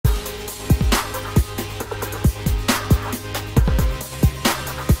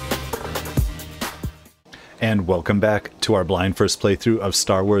And welcome back to our blind first playthrough of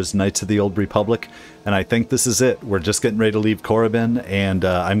Star Wars Knights of the Old Republic. And I think this is it. We're just getting ready to leave Korriban, and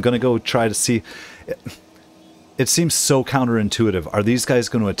I'm going to go try to see... It seems so counterintuitive. Are these guys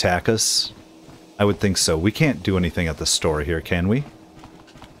going to attack us? I would think so. We can't do anything at the store here, can we?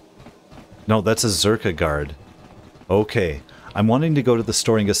 No, that's a Zerka guard. Okay. I'm wanting to go to the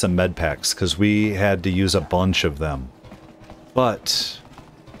store and get some med packs, because we had to use a bunch of them. But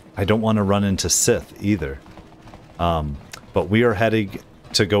I don't want to run into Sith either. But we are heading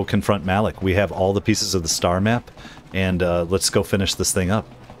to go confront Malak. We have all the pieces of the star map, and let's go finish this thing up.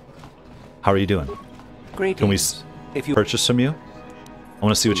 How are you doing? Greetings. Can we purchase from you? I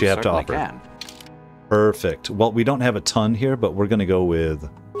want to see what you have to offer. Can. Perfect. Well, we don't have a ton here, but we're going to go with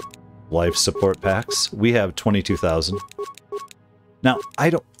life support packs. We have 22,000. Now,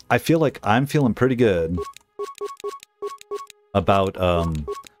 I feel like I'm feeling pretty good about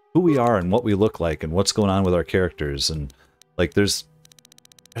who we are and what we look like and what's going on with our characters. And like there's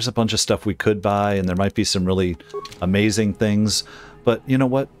a bunch of stuff we could buy, and there might be some really amazing things. But you know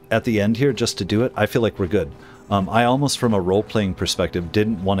what? At the end here, just to do it, I feel like we're good. I almost, from a role-playing perspective,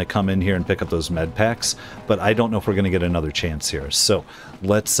 didn't want to come in here and pick up those med packs, but I don't know if we're going to get another chance here. So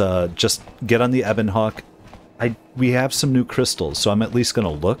let's just get on the Ebon Hawk. We have some new crystals, so I'm at least going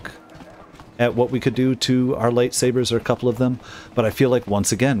to look at what we could do to our lightsabers, or a couple of them. But I feel like,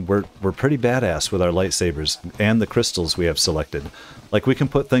 once again, we're pretty badass with our lightsabers and the crystals we have selected. Like, we can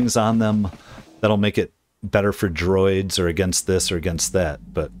put things on them that'll make it better for droids, or against this or against that.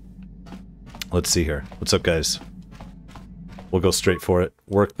 But let's see here. What's up, guys? We'll go straight for it.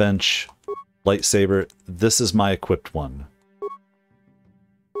 Workbench, lightsaber. This is my equipped one.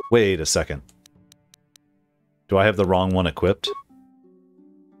 Wait a second. Do I have the wrong one equipped?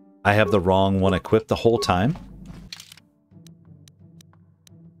 I have the wrong one equipped the whole time?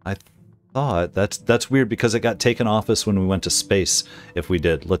 I thought that's weird, because it got taken off us when we went to space, if we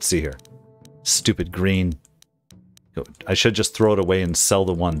did. Let's see here. Stupid green. I should just throw it away and sell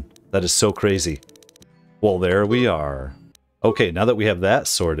the one. That is so crazy. Well, there we are. Okay, now that we have that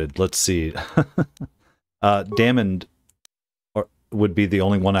sorted, let's see. Damned would be the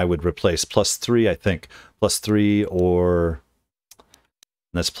only one I would replace. +3, I think. +3, or...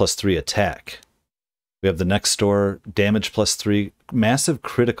 that's +3 attack. We have the next door, damage +3, massive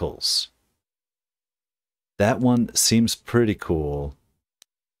criticals. That one seems pretty cool.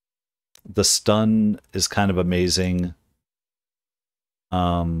 The stun is kind of amazing.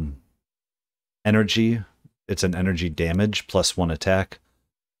 Energy, it's an energy damage, +1 attack.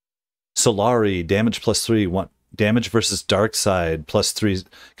 Solari, damage +3, 1 damage versus dark side, +3,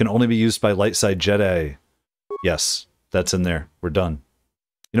 can only be used by light side Jedi. Yes, that's in there. We're done.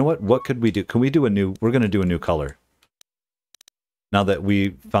 You know what? What could we do? Can we do a new... We're going to do a new color. Now that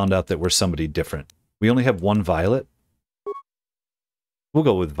we found out that we're somebody different. We only have one violet. We'll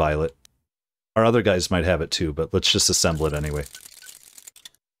go with violet. Our other guys might have it too, but let's just assemble it anyway.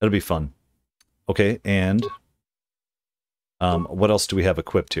 That'll be fun. Okay, and... what else do we have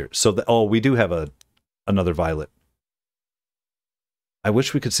equipped here? So, oh, we do have another violet. I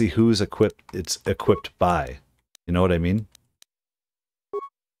wish we could see who's equipped. It's equipped by. You know what I mean?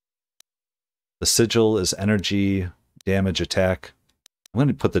 The sigil is energy, damage, attack. I'm going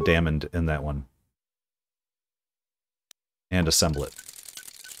to put the damned in that one. And assemble it.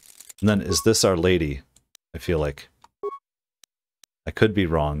 And then, is this our lady? I feel like. I could be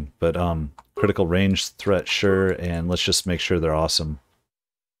wrong, but critical range, threat, sure, and let's just make sure they're awesome.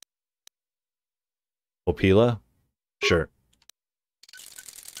 Opila? Sure.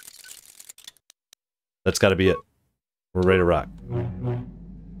 That's got to be it. We're ready to rock.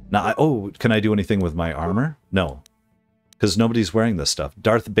 Now, oh, can I do anything with my armor? No. Because nobody's wearing this stuff.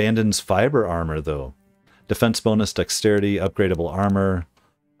 Darth Bandon's fiber armor, though. Defense bonus, dexterity, upgradable armor.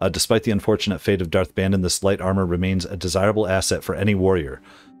 Despite the unfortunate fate of Darth Bandon, this light armor remains a desirable asset for any warrior.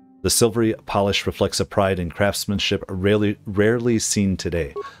 The silvery polish reflects a pride and craftsmanship rarely seen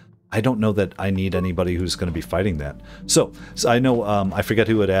today. I don't know that I need anybody who's going to be fighting that. So I know, I forget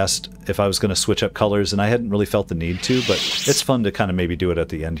who had asked if I was going to switch up colors, and I hadn't really felt the need to, but it's fun to kind of maybe do it at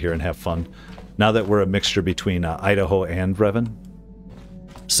the end here and have fun. Now that we're a mixture between Idaho and Revan.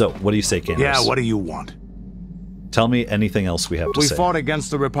 So, what do you say, Candace? Yeah, what do you want? Tell me anything else we have to say. We fought against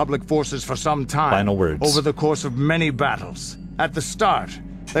the Republic forces for some time. Final words. Over the course of many battles. At the start,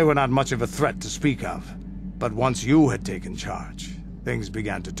 they were not much of a threat to speak of. But once you had taken charge, things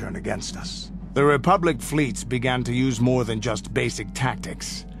began to turn against us. The Republic fleets began to use more than just basic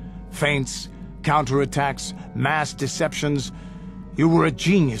tactics. Feints, counterattacks, mass deceptions. You were a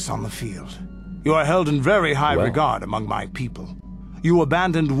genius on the field. You are held in very high regard among my people. You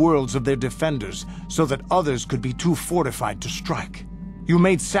abandoned worlds of their defenders so that others could be too fortified to strike. You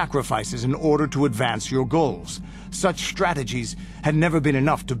made sacrifices in order to advance your goals. Such strategies had never been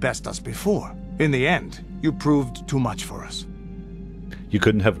enough to best us before. In the end, you proved too much for us. You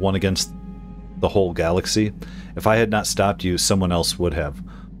couldn't have won against the whole galaxy. If I had not stopped you, someone else would have.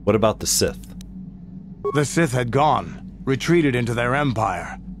 What about the Sith? The Sith had gone, retreated into their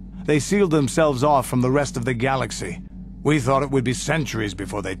empire. They sealed themselves off from the rest of the galaxy. We thought it would be centuries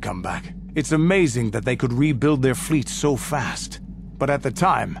before they'd come back. It's amazing that they could rebuild their fleet so fast. But at the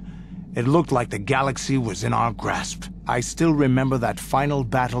time, it looked like the galaxy was in our grasp. I still remember that final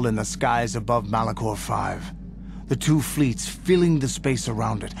battle in the skies above Malachor 5. The two fleets filling the space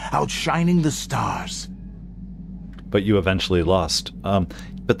around it, outshining the stars. But you eventually lost.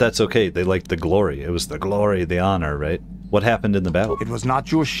 But that's okay. They liked the glory. It was the glory, the honor, right? What happened in the battle? It was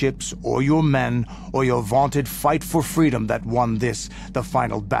not your ships, or your men, or your vaunted fight for freedom that won this, the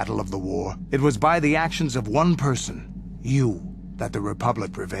final battle of the war. It was by the actions of one person, you, that the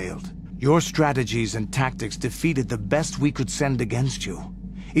Republic prevailed. Your strategies and tactics defeated the best we could send against you.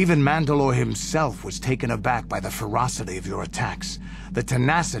 Even Mandalore himself was taken aback by the ferocity of your attacks, the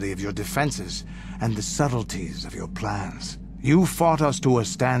tenacity of your defenses, and the subtleties of your plans. You fought us to a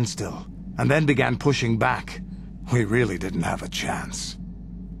standstill, and then began pushing back. We really didn't have a chance.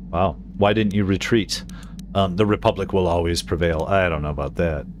 Wow. Why didn't you retreat? The Republic will always prevail. I don't know about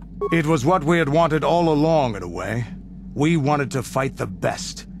that. It was what we had wanted all along, in a way. We wanted to fight the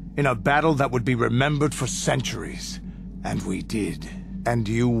best, in a battle that would be remembered for centuries. And we did. And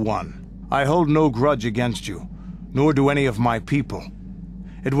you won. I hold no grudge against you, nor do any of my people.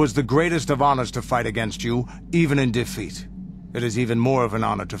 It was the greatest of honors to fight against you, even in defeat. It is even more of an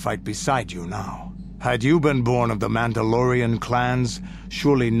honor to fight beside you now. Had you been born of the Mandalorian clans,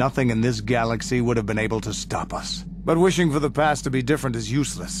 surely nothing in this galaxy would have been able to stop us. But wishing for the past to be different is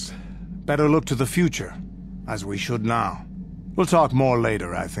useless. Better look to the future, as we should now. We'll talk more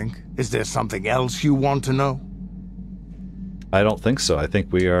later, I think. Is there something else you want to know? I don't think so. I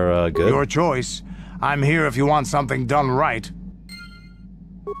think we are good. Your choice. I'm here if you want something done right.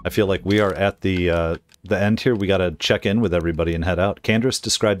 I feel like we are at the end here. We gotta check in with everybody and head out. Candace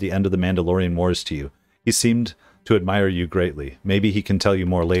described the end of the Mandalorian Wars to you. He seemed to admire you greatly. Maybe he can tell you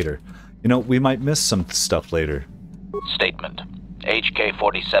more later. You know, we might miss some stuff later. Statement.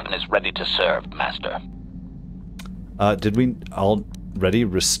 HK-47 is ready to serve, Master. Did we already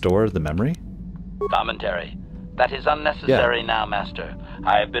restore the memory? Commentary. That is unnecessary now, Master.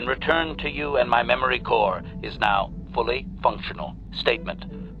 I have been returned to you and my memory core is now fully functional. Statement.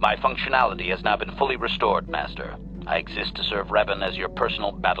 My functionality has now been fully restored, Master. I exist to serve Revan as your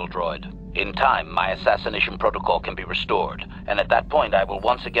personal battle droid. In time, my assassination protocol can be restored, and at that point I will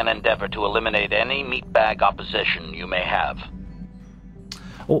once again endeavor to eliminate any meatbag opposition you may have.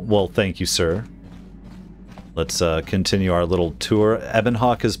 Oh, well, thank you, sir. Let's continue our little tour. Ebon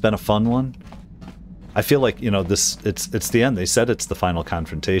Hawk has been a fun one. I feel like, you know, it's the end. They said it's the final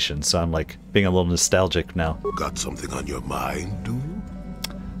confrontation, so I'm like being a little nostalgic now. Got something on your mind, do you?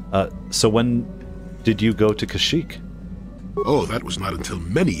 So when did you go to Kashyyyk? Oh, that was not until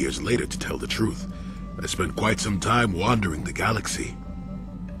many years later, to tell the truth. I spent quite some time wandering the galaxy.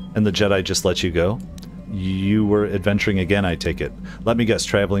 And the Jedi just let you go? You were adventuring again, I take it. Let me guess,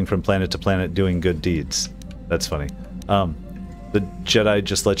 traveling from planet to planet doing good deeds. That's funny. The Jedi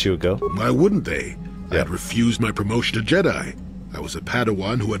just let you go? Why wouldn't they? I had refused my promotion to Jedi. I was a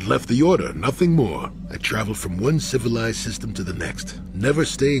Padawan who had left the Order, nothing more. I traveled from one civilized system to the next, never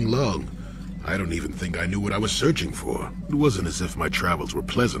staying long. I don't even think I knew what I was searching for. It wasn't as if my travels were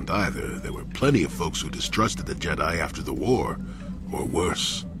pleasant either. There were plenty of folks who distrusted the Jedi after the war, or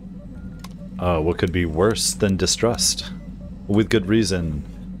worse. What could be worse than distrust? With good reason.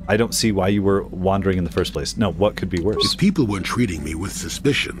 I don't see why you were wandering in the first place. No, what could be worse? If people weren't treating me with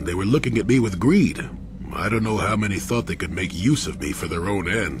suspicion, they were looking at me with greed. I don't know how many thought they could make use of me for their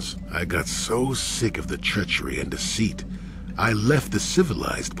own ends. I got so sick of the treachery and deceit. I left the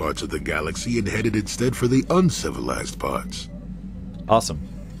civilized parts of the galaxy and headed instead for the uncivilized parts. Awesome.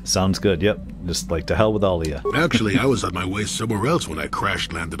 Sounds good, yep. Just like to hell with all of you. Actually, I was on my way somewhere else when I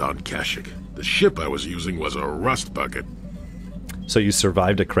crash-landed on Kashyyyk. The ship I was using was a rust bucket. So you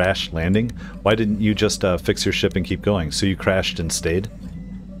survived a crash landing? Why didn't you just fix your ship and keep going? So you crashed and stayed?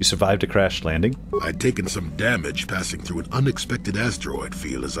 You survived a crash landing? I'd taken some damage passing through an unexpected asteroid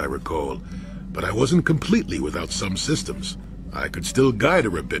field, as I recall. But I wasn't completely without some systems. I could still guide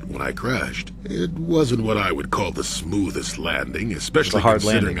her a bit when I crashed. It wasn't what I would call the smoothest landing, especially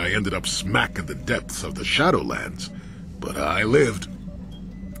considering I ended up smack in the depths of the Shadowlands. But I lived.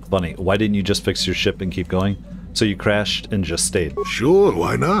 Funny, why didn't you just fix your ship and keep going? So you crashed and just stayed. Sure,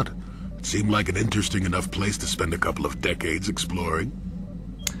 why not? It seemed like an interesting enough place to spend a couple of decades exploring.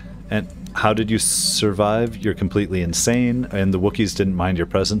 And how did you survive? You're completely insane, and the Wookiees didn't mind your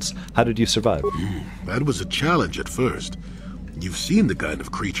presence. How did you survive? That was a challenge at first. You've seen the kind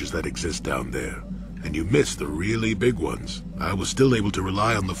of creatures that exist down there, and you miss the really big ones. I was still able to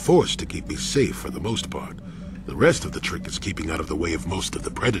rely on the Force to keep me safe for the most part. The rest of the trick is keeping out of the way of most of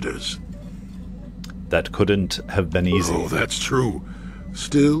the predators. That couldn't have been easy. Oh, that's true.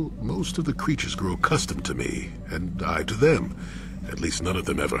 Still, most of the creatures grew accustomed to me, and I to them. At least none of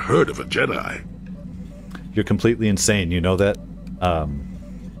them ever heard of a Jedi. You're completely insane, you know that?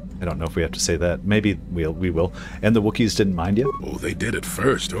 I don't know if we have to say that. Maybe we will. And the Wookiees didn't mind you? Oh, they did at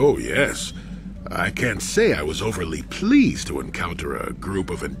first. Oh, yes. I can't say I was overly pleased to encounter a group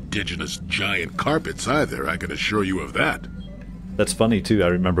of indigenous giant carpets either, I can assure you of that. That's funny, too. I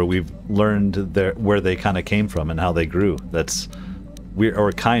remember we've learned where they kind of came from and how they grew. That's weird,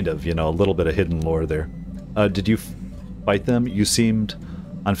 or kind of, you know, a little bit of hidden lore there. Did you fight them? You seemed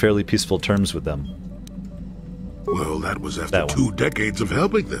on fairly peaceful terms with them. Well, that was after 2 decades of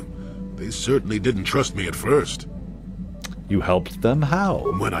helping them. They certainly didn't trust me at first. You helped them? How?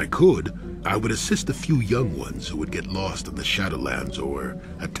 When I could, I would assist a few young ones who would get lost in the Shadowlands or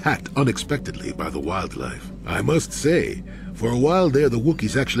attacked unexpectedly by the wildlife. I must say, for a while there, the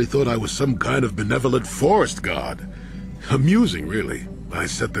Wookiees actually thought I was some kind of benevolent forest god. Amusing, really. I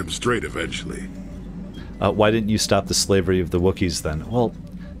set them straight eventually. Why didn't you stop the slavery of the Wookiees then? Well,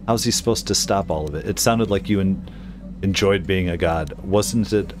 how's he supposed to stop all of it? It sounded like you enjoyed being a god.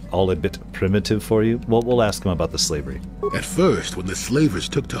 Wasn't it all a bit primitive for you? Well, we'll ask him about the slavery. At first, when the slavers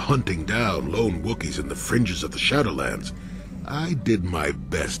took to hunting down lone Wookiees in the fringes of the Shadowlands, I did my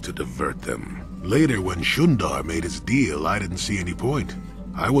best to divert them. Later, when Shundar made his deal, I didn't see any point.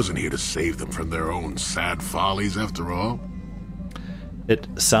 I wasn't here to save them from their own sad follies, after all. It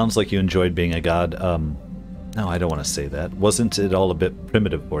sounds like you enjoyed being a god. No, I don't want to say that. Wasn't it all a bit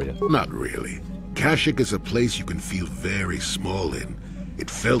primitive for you? Not really. Kashyyyk is a place you can feel very small in. It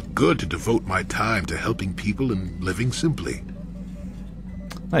felt good to devote my time to helping people and living simply.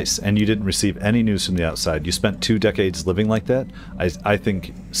 Nice. And you didn't receive any news from the outside. You spent 2 decades living like that? I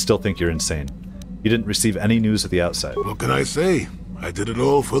still think you're insane. You didn't receive any news of the outside. What can I say? I did it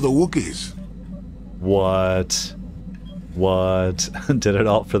all for the Wookiees. What? What? Did it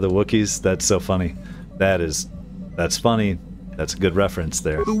all for the Wookiees? That's so funny. That's funny. That's a good reference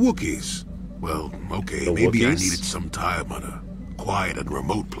there. The Wookiees. Well, okay, the maybe Wookiees? I needed some time on a quiet and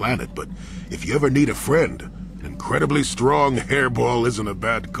remote planet, but if you ever need a friend, an incredibly strong hairball isn't a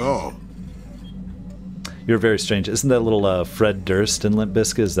bad call. You're very strange. Isn't that little Fred Durst in Limp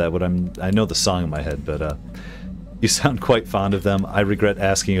Bizkit? Is that what I know the song in my head, but you sound quite fond of them. I regret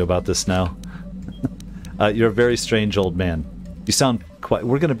asking you about this now. You're a very strange old man. You sound quite...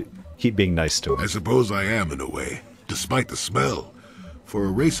 We're going to keep being nice to him. I suppose I am, in a way, despite the smell. For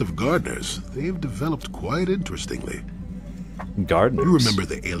a race of gardeners, they've developed quite interestingly. Gardeners? You remember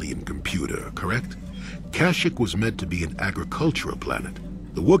the alien computer, correct? Kashyyyk was meant to be an agricultural planet.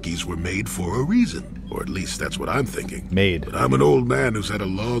 The Wookiees were made for a reason, or at least that's what I'm thinking. Made. But I'm an old man who's had a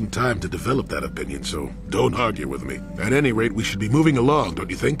long time to develop that opinion, so don't argue with me. At any rate, we should be moving along, don't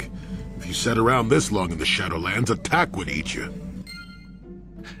you think? If you sat around this long in the Shadowlands, attack would eat you.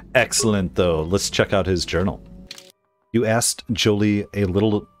 Excellent, though. Let's check out his journal. You asked Jolee a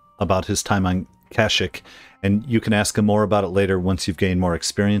little about his time on Kashyyyk, and you can ask him more about it later once you've gained more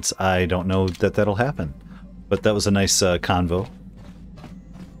experience. I don't know that that'll happen, but that was a nice convo.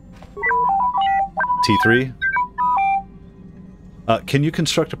 T3? Can you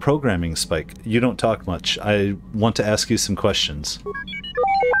construct a programming spike? You don't talk much. I want to ask you some questions.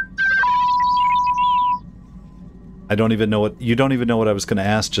 I don't even know what... You don't even know what I was going to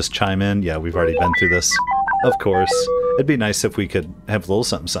ask. Just chime in. Yeah, we've already been through this. Of course. It'd be nice if we could have a little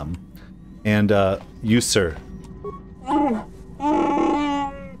something. And, you, sir.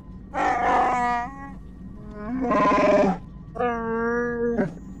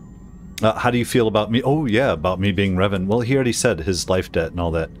 How do you feel about me? Oh, yeah, about me being Revan. Well, he already said his life debt and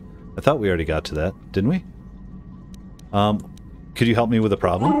all that. I thought we already got to that, didn't we? Could you help me with a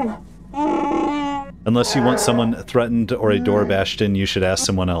problem? Unless you want someone threatened or a door bashed in, you should ask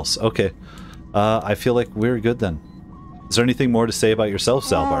someone else. Okay. I feel like we're good then. Is there anything more to say about yourself,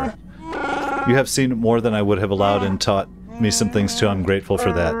 Zalbar? You have seen more than I would have allowed and taught me some things too. I'm grateful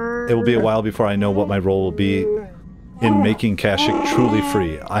for that. It will be a while before I know what my role will be in making Kashyyyk truly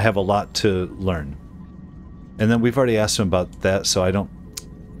free. I have a lot to learn. And then we've already asked him about that, so I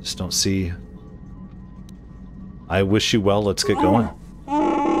just don't see... I wish you well. Let's get going.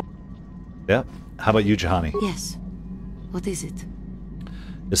 Yeah. How about you, Juhani? Yes. What is it?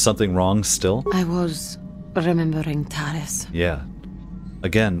 Is something wrong still? I was remembering Taris. Yeah.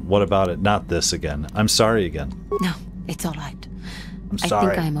 Again, what about it? Not this again. I'm sorry again. No, it's all right. I'm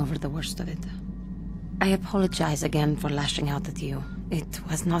sorry. I think I'm over the worst of it. I apologize again for lashing out at you. It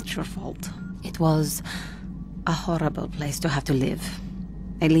was not your fault. It was a horrible place to have to live.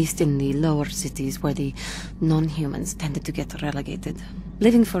 At least in the lower cities where the non-humans tended to get relegated.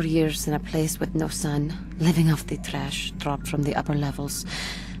 Living for years in a place with no sun, living off the trash dropped from the upper levels,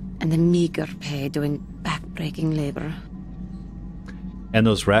 and the meager pay doing back-breaking labor. And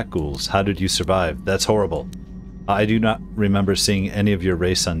those rat ghouls, how did you survive? That's horrible. I do not remember seeing any of your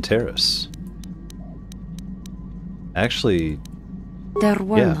race on Terrace. Actually... There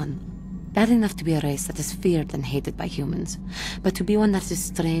were none. Bad enough to be a race that is feared and hated by humans, but to be one that is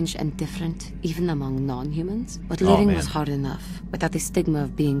strange and different, even among non-humans? But living was hard enough, without the stigma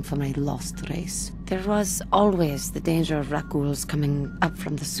of being from a lost race. There was always the danger of rat ghouls coming up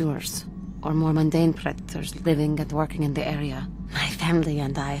from the sewers, or more mundane predators living and working in the area. My family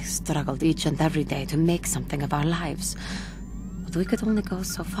and I struggled each and every day to make something of our lives. But we could only go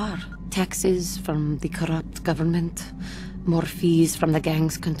so far. Taxes from the corrupt government, more fees from the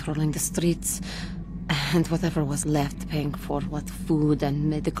gangs controlling the streets, and whatever was left paying for what food and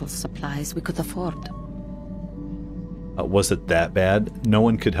medical supplies we could afford. Was it that bad? No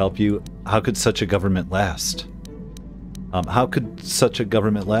one could help you? How could such a government last? How could such a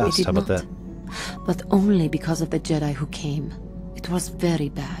government last? How about that? But only because of the Jedi who came. It was very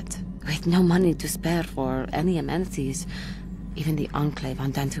bad. With no money to spare for any amenities, even the Enclave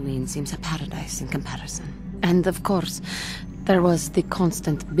on Dantooine seems a paradise in comparison. And of course, there was the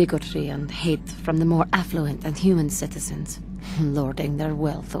constant bigotry and hate from the more affluent and human citizens, lording their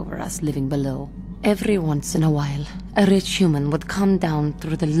wealth over us living below. Every once in a while, a rich human would come down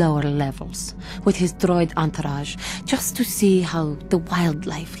through the lower levels with his droid entourage just to see how the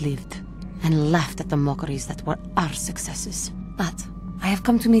wildlife lived, and laughed at the mockeries that were our successes. But I have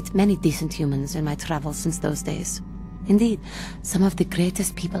come to meet many decent humans in my travels since those days. Indeed, some of the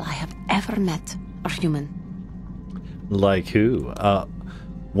greatest people I have ever met are human. Like who?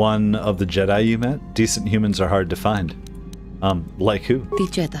 One of the Jedi you met? Decent humans are hard to find. Like who? The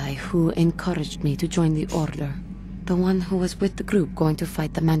Jedi who encouraged me to join the Order. The one who was with the group going to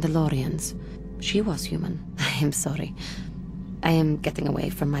fight the Mandalorians. She was human. I am sorry. I am getting away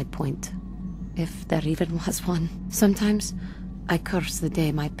from my point. If there even was one. Sometimes, I curse the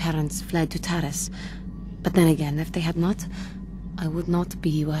day my parents fled to Taris. But then again, if they had not, I would not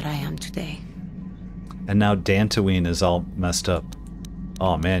be where I am today. And now Dantooine is all messed up.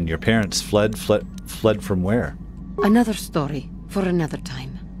 Oh man, your parents fled from where? Another story for another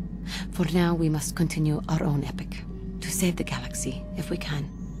time. For now, we must continue our own epic. To save the galaxy, if we can.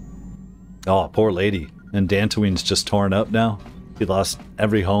 Oh, poor lady. And Dantooine's just torn up now? He lost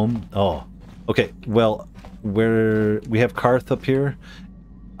every home? Oh. Okay, well, we have Karth up here.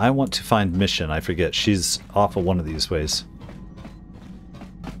 I want to find Mission. I forget. She's off of one of these ways.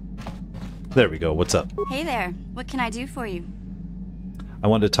 There we go. What's up? Hey there. What can I do for you? I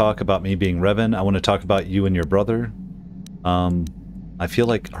want to talk about me being Revan. I want to talk about you and your brother. I feel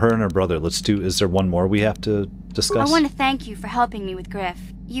like her and her brother. Let's do... Is there one more we have to discuss? I want to thank you for helping me with Griff.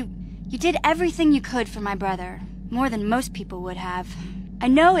 You did everything you could for my brother. More than most people would have. I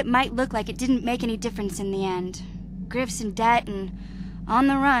know it might look like it didn't make any difference in the end. Griff's in debt and on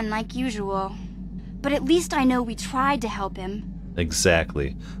the run like usual. But at least I know we tried to help him.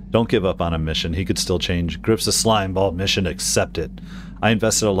 Exactly. Don't give up on him, Mission. He could still change. Griff's a slime ball, Mission. Accept it. I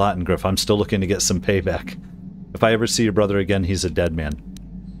invested a lot in Griff. I'm still looking to get some payback. If I ever see your brother again, he's a dead man.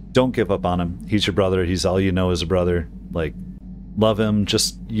 Don't give up on him. He's your brother. He's all you know as a brother. Like, love him.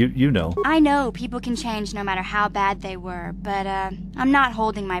 Just, you know. I know people can change no matter how bad they were, but I'm not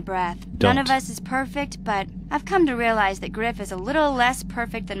holding my breath. Don't. None of us is perfect, but I've come to realize that Griff is a little less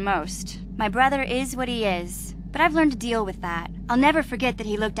perfect than most. My brother is what he is. But I've learned to deal with that. I'll never forget that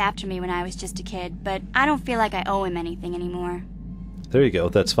he looked after me when I was just a kid, but I don't feel like I owe him anything anymore. There you go.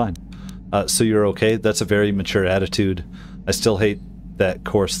 That's fine. So you're okay? That's a very mature attitude. I still hate that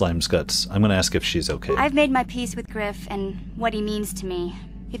core slime's guts. I'm going to ask if she's okay. I've made my peace with Griff and what he means to me.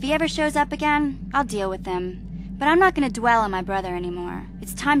 If he ever shows up again, I'll deal with him. But I'm not going to dwell on my brother anymore.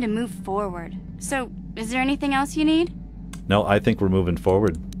 It's time to move forward. So, is there anything else you need? No, I think we're moving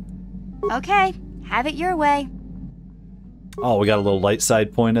forward. Okay. Have it your way. Oh, we got a little light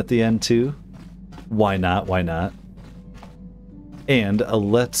side point at the end, too. Why not? Why not? And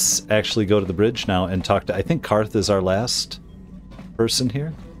let's actually go to the bridge now and talk to... I think Karth is our last person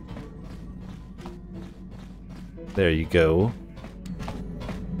here. There you go.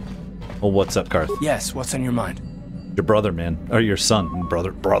 Well, what's up, Karth? Yes, what's on your mind? Your brother, man. Or your son.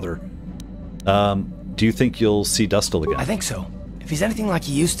 Brother. Do you think you'll see Dustil again? I think so. If he's anything like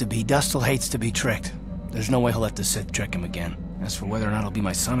he used to be, Dustil hates to be tricked. There's no way he'll let the Sith trick him again. As for whether or not he'll be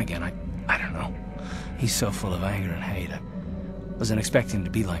my son again, I don't know. He's so full of anger and hate. I wasn't expecting him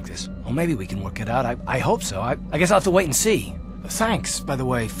to be like this. Well, maybe we can work it out. I hope so. I guess I'll have to wait and see. Thanks, by the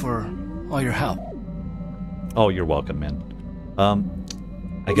way, for all your help. Oh, you're welcome, man.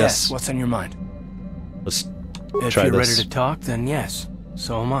 I guess... Yes, what's on your mind? Let's If try you're this. ready to talk, then yes.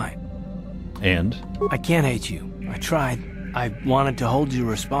 So am I. And? I can't hate you. I tried. I wanted to hold you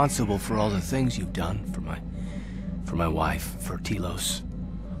responsible for all the things you've done for my wife, for Telos,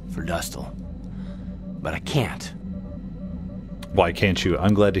 for Dustil. But I can't. Why can't you?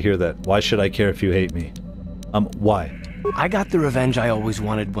 I'm glad to hear that. Why should I care if you hate me? Why? I got the revenge I always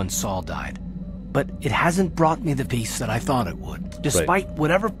wanted when Saul died. But it hasn't brought me the peace that I thought it would. Despite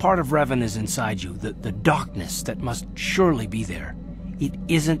whatever part of Revan is inside you, the darkness that must surely be there, it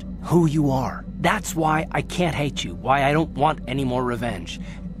isn't who you are. That's why I can't hate you, why I don't want any more revenge.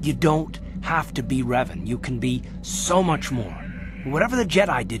 You don't have to be Revan. You can be so much more. Whatever the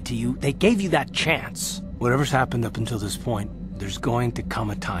Jedi did to you, they gave you that chance. Whatever's happened up until this point, there's going to come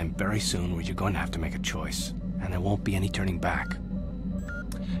a time very soon where you're going to have to make a choice. And there won't be any turning back.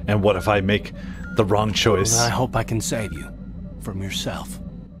 And what if I make the wrong choice? Well, I hope I can save you. From yourself.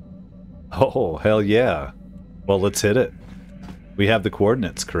 Oh, hell yeah. Well, let's hit it. We have the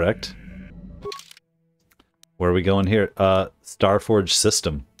coordinates, correct? Where are we going here? Starforge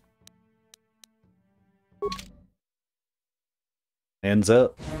system. Hands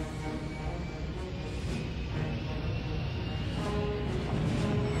up.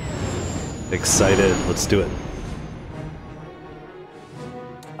 Excited. Let's do it.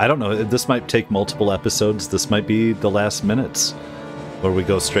 I don't know. This might take multiple episodes. This might be the last minutes where we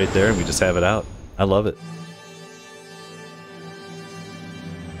go straight there and we just have it out. I love it.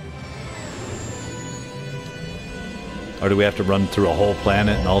 Or do we have to run through a whole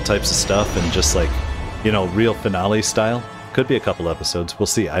planet and all types of stuff and just like, you know, real finale style? Could be a couple episodes. We'll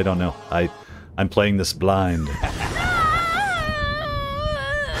see. I don't know. I'm playing this blind.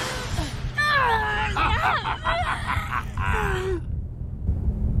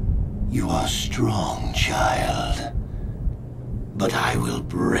 You are strong, child. But I will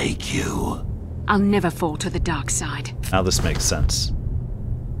break you. I'll never fall to the dark side. Now this makes sense.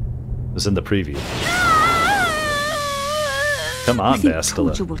 It was in the preview. Come on, I think Bastila.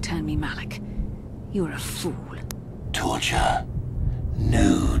 torture will turn me, Malik. You're a fool. Torture?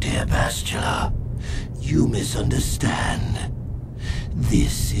 No, dear Bastila. You misunderstand.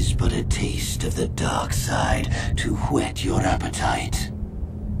 This is but a taste of the dark side to whet your appetite.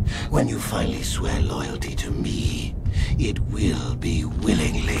 When you finally swear loyalty to me, it will be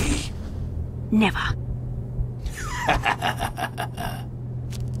willingly. Never.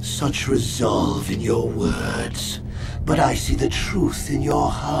 Such resolve in your words, but I see the truth in your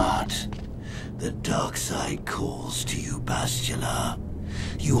heart. The dark side calls to you, Bastila.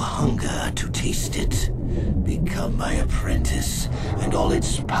 You hunger to taste it. Become my apprentice, and all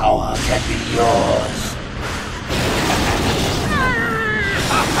its power can be yours.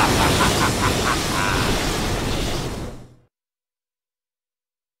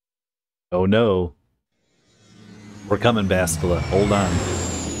 Oh no. We're coming, Bastila. Hold on.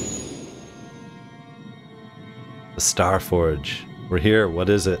 The Starforge. We're here. What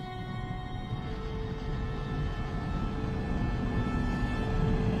is it?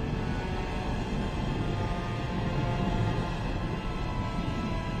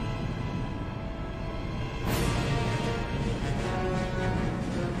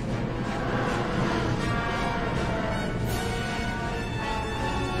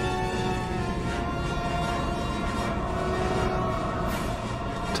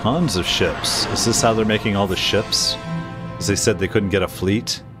 Tons of ships. Is this how they're making all the ships? Because they said they couldn't get a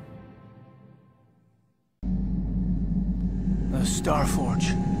fleet. The Starforge.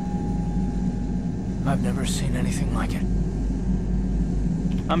 I've never seen anything like it.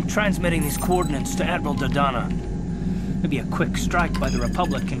 I'm transmitting these coordinates to Admiral Dodonna. Maybe a quick strike by the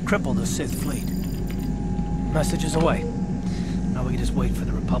Republic can cripple the Sith fleet. Message is away. Now we can just wait for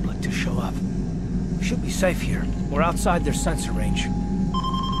the Republic to show up. We should be safe here. We're outside their sensor range.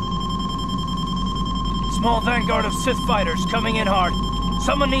 Small vanguard of Sith fighters coming in hard.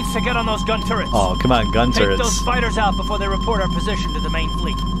 Someone needs to get on those gun turrets. Oh, come on, gun turrets. Take those fighters out before they report our position to the main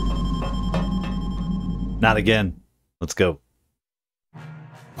fleet. Not again. Let's go.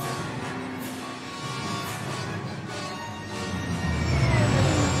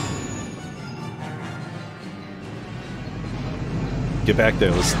 Get back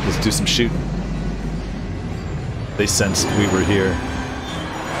there. Let's do some shooting. They sensed we were here.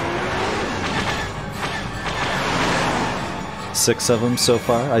 6 of them so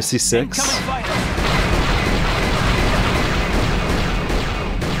far. I see 6.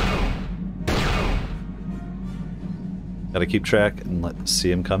 Gotta keep track and see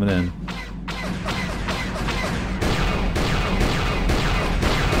him coming in.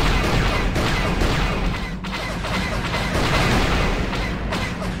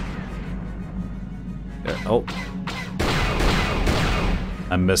 There. Oh.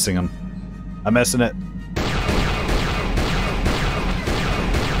 I'm missing him. I'm missing it.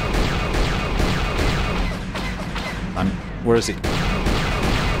 Where is he?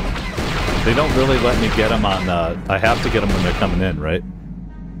 They don't really let me get him on, I have to get them when they're coming in, right?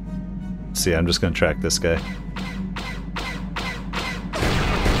 See, I'm just gonna track this guy.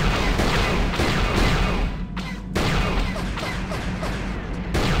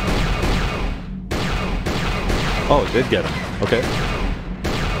 Oh, it did get him. Okay.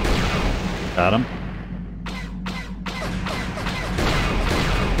 Got him.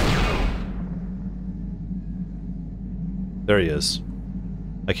 There he is.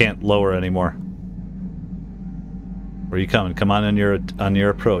 I can't lower anymore. Where are you coming? Come on your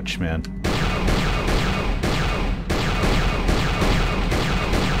approach, man.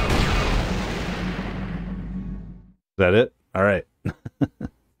 Is that it? All right.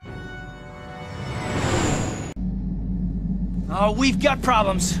 Oh, we've got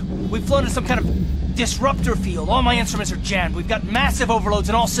problems. We've flown into some kind of disruptor field. All my instruments are jammed. We've got massive overloads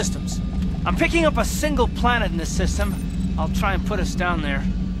in all systems. I'm picking up a single planet in this system. I'll try and put us down there.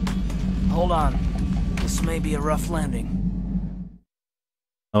 Hold on. This may be a rough landing.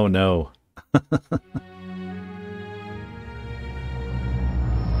 Oh no.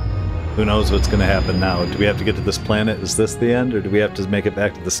 Who knows what's going to happen now? Do we have to get to this planet? Is this the end? Or do we have to make it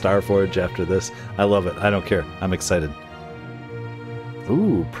back to the Starforge after this? I love it. I don't care. I'm excited.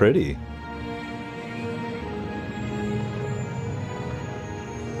 Ooh, pretty.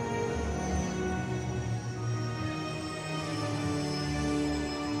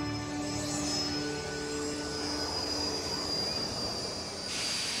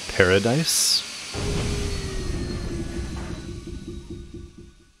 Paradise?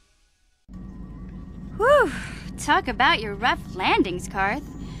 Whew! Talk about your rough landings, Carth.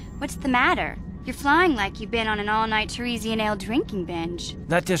 What's the matter? You're flying like you've been on an all-night Teresian ale drinking binge.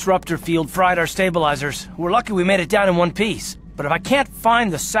 That disruptor field fried our stabilizers. We're lucky we made it down in one piece. But if I can't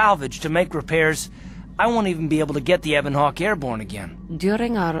find the salvage to make repairs, I won't even be able to get the Ebon Hawk airborne again.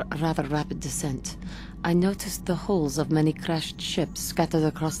 During our rather rapid descent, I noticed the hulls of many crashed ships scattered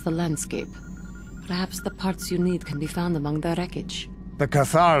across the landscape. Perhaps the parts you need can be found among the wreckage. The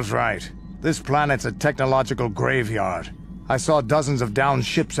KOTOR's right. This planet's a technological graveyard. I saw dozens of downed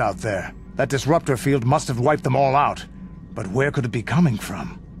ships out there. That disruptor field must have wiped them all out. But where could it be coming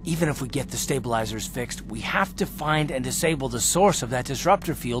from? Even if we get the stabilizers fixed, we have to find and disable the source of that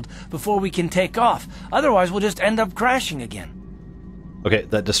disruptor field before we can take off. Otherwise, we'll just end up crashing again. Okay,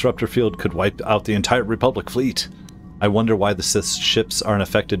 that disruptor field could wipe out the entire Republic fleet. I wonder why the Sith ships aren't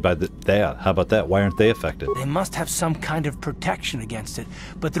affected by that. How about that? Why aren't they affected? They must have some kind of protection against it,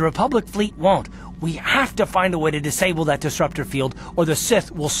 but the Republic fleet won't. We have to find a way to disable that disruptor field, or the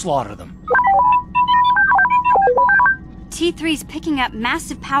Sith will slaughter them. T3's picking up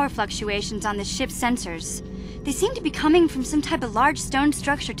massive power fluctuations on the ship's sensors. They seem to be coming from some type of large stone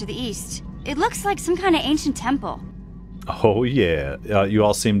structure to the east. It looks like some kind of ancient temple. Oh yeah, you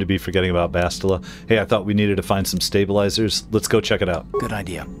all seem to be forgetting about Bastila. Hey, I thought we needed to find some stabilizers. Let's go check it out. Good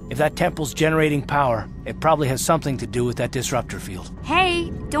idea. If that temple's generating power, it probably has something to do with that disruptor field.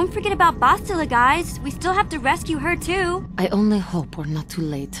 Hey, don't forget about Bastila, guys. We still have to rescue her too. I only hope we're not too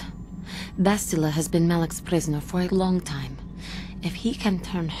late. Bastila has been Malak's prisoner for a long time. If he can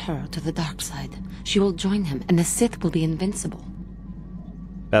turn her to the dark side, she will join him and the Sith will be invincible.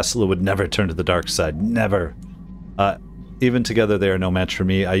 Bastila would never turn to the dark side. Never. Even together they are no match for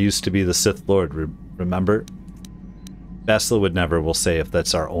me. I used to be the Sith Lord, remember? Bastila would never, we'll say, if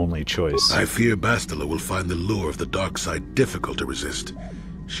that's our only choice. I fear Bastila will find the lure of the dark side difficult to resist.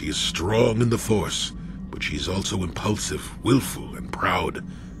 She is strong in the Force, but she is also impulsive, willful, and proud,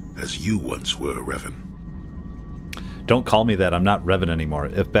 as you once were, Revan. Don't call me that. I'm not Revan anymore.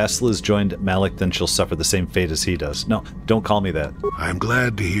 If Bastila's joined Malak, then she'll suffer the same fate as he does. No, don't call me that. I'm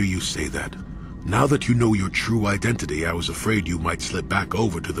glad to hear you say that. Now that you know your true identity, I was afraid you might slip back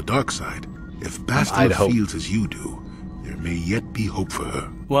over to the dark side. If Bastila feels as you do, there may yet be hope for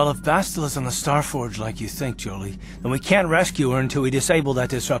her. Well, if Bastila's on the Starforge like you think, Jolie, then we can't rescue her until we disable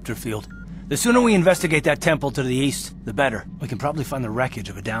that disruptor field. The sooner we investigate that temple to the east, the better. We can probably find the wreckage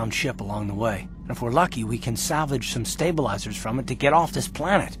of a downed ship along the way. And if we're lucky, we can salvage some stabilizers from it to get off this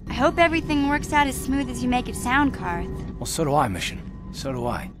planet. I hope everything works out as smooth as you make it sound, Karth. Well, so do I, Mission. So do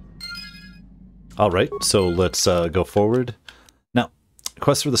I. Alright, so let's go forward. Now,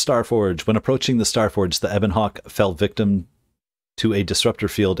 quest for the Starforge. When approaching the Starforge, the Ebon Hawk fell victim to a disruptor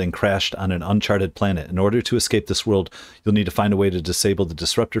field and crashed on an uncharted planet. In order to escape this world, you'll need to find a way to disable the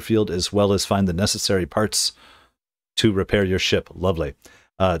disruptor field as well as find the necessary parts to repair your ship. Lovely.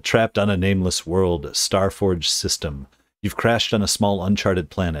 Trapped on a Nameless World Starforge system. You've crashed on a small uncharted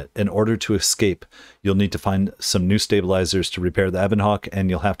planet. In order to escape, you'll need to find some new stabilizers to repair the Ebon Hawk, and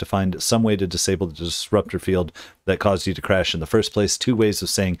you'll have to find some way to disable the disruptor field that caused you to crash in the first place. 2 ways of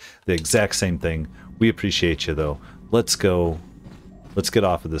saying the exact same thing. We appreciate you, though. Let's go. Let's get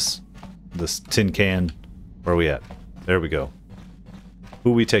off of this tin can. Where are we at? There we go.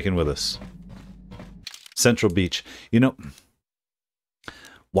 Who are we taking with us? Central Beach. You know,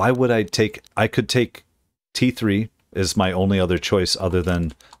 why would I take... I could take T3 as my only other choice other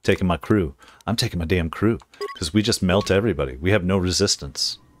than taking my crew. I'm taking my damn crew. Because we just melt everybody. We have no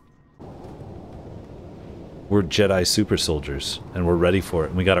resistance. We're Jedi super soldiers. And we're ready for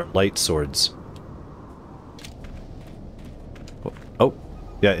it. And we got our light swords. Oh,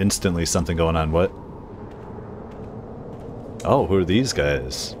 yeah, instantly something going on. What? Oh, who are these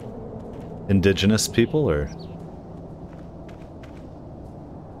guys? Indigenous people, or?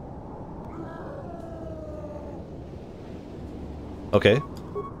 Okay.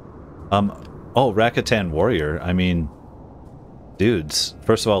 Oh, Rakatan Warrior. I mean, dudes.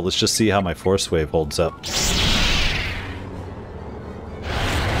 First of all, let's just see how my Force Wave holds up.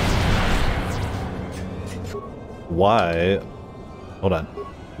 Why? Hold on.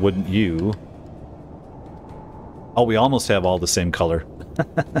 Wouldn't you? Oh, we almost have all the same color.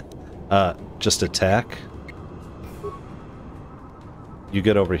 Just attack. You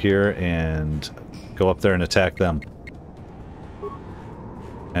get over here and go up there and attack them.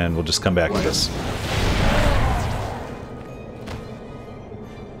 And we'll just come back to this.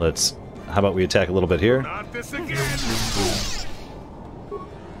 Let's... How about we attack a little bit here? Not this again.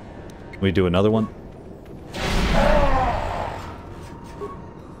 We do another one.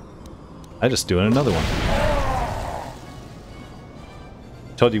 I just doing another one.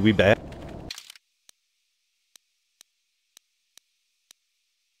 Told you we bad.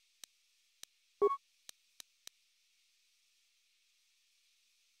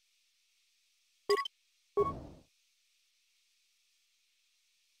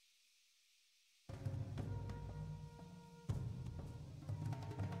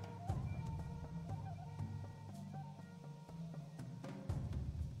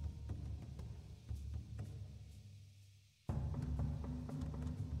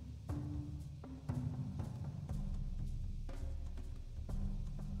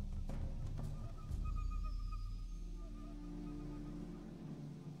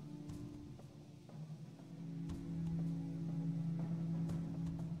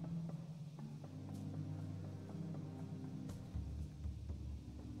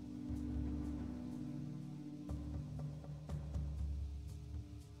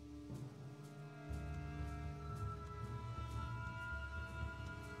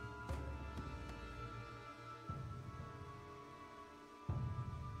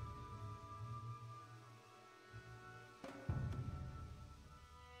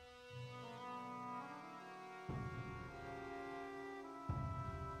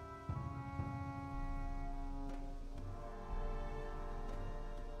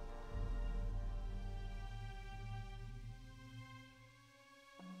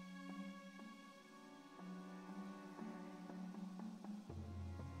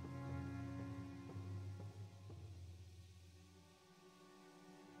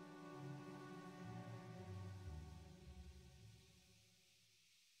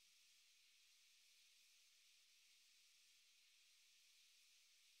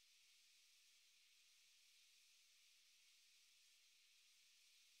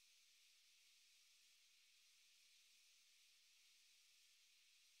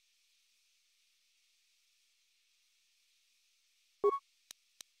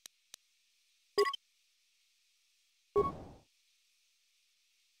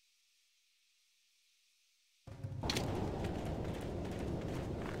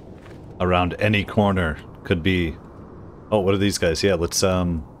 Around any corner could be... Oh, what are these guys? Yeah, let's,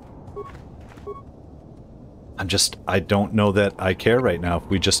 I don't know that I care right now. If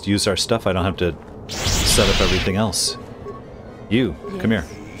we just use our stuff, I don't have to set up everything else. You, come here.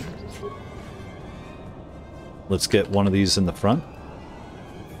 Let's get one of these in the front.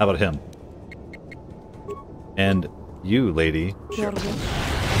 How about him? And you, lady.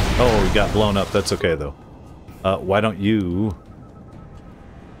 Oh, we got blown up. That's okay, though. Why don't you...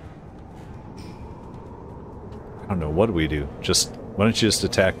 I don't know. What do we do? Just... Why don't you just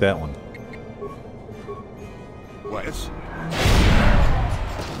attack that one? Wes?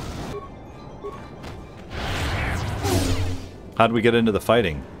 How do we get into the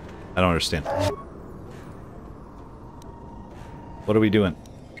fighting? I don't understand. What are we doing?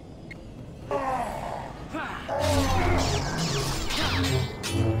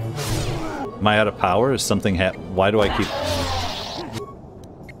 Am I out of power? Is something why do I keep...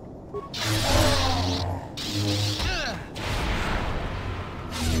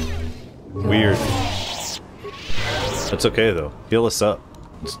 Weird. That's okay, though. Heal us up.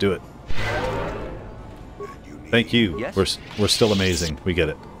 Let's do it. Thank you. Yes? We're still amazing. We get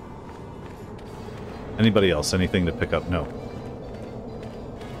it. Anybody else? Anything to pick up? No.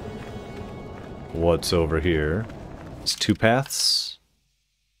 What's over here? It's 2 paths.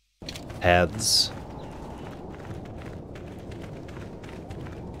 Paths.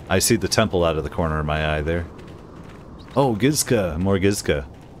 I see the temple out of the corner of my eye there. Oh, Gizka! More Gizka.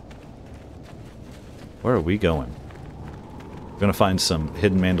 Where are we going? We're gonna find some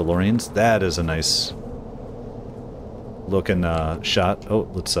hidden Mandalorians. That is a nice looking shot. Oh,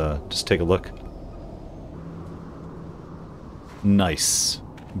 let's just take a look. Nice.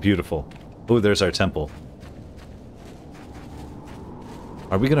 Beautiful. Oh, there's our temple.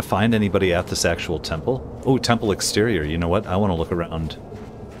 Are we going to find anybody at this actual temple? Oh, temple exterior. You know what? I want to look around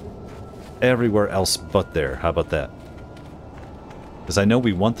everywhere else but there. How about that? Because I know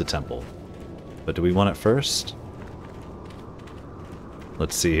we want the temple. But do we want it first?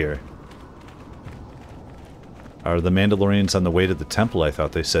 Let's see here. Are the Mandalorians on the way to the temple? I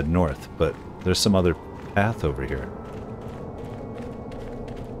thought they said north, but there's some other path over here.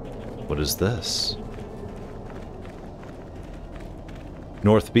 What is this?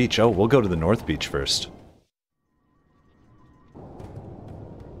 North Beach. Oh, we'll go to the North Beach first.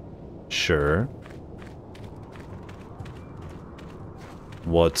 Sure.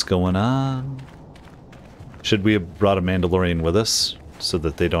 What's going on? Should we have brought a Mandalorian with us so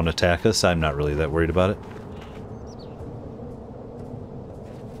that they don't attack us? I'm not really that worried about it.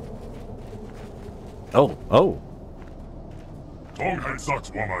 Oh, oh.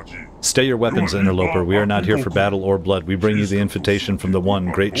 Stay your weapons, interloper. We are not here for battle or blood. We bring you the invitation from the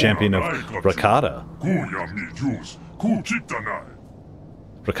one, great champion of Rakata.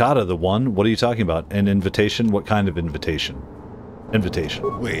 Rakata, the one? What are you talking about? An invitation? What kind of invitation?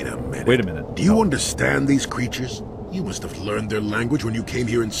 Invitation. Wait a minute. Wait a minute. Do you understand these creatures? You must have learned their language when you came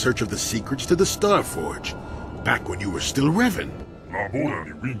here in search of the secrets to the Starforge. Back when you were still Revan.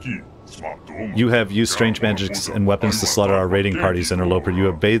 You have used strange magics and weapons to slaughter our raiding parties, interloper. You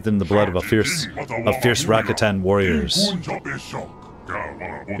have bathed in the blood of fierce Rakatan warriors.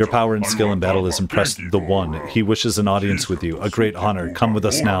 Your power and skill in battle has impressed the One. He wishes an audience with you. A great honor. Come with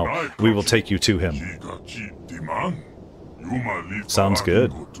us now. We will take you to him. Sounds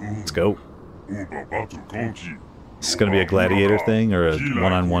good. Let's go. Is this going to be a gladiator thing or a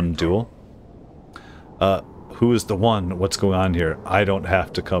one-on-one duel? Who is the One? What's going on here? I don't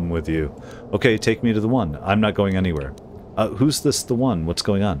have to come with you. Okay, take me to the One. I'm not going anywhere. Who's this the One? What's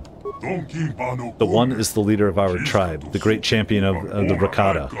going on? The One is the leader of our tribe, the great champion of the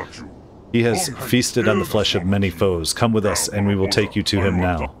Rakata. He has feasted on the flesh of many foes. Come with us, and we will take you to him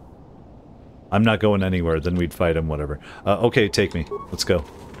now. I'm not going anywhere, then we'd fight him, whatever. Okay, take me. Let's go.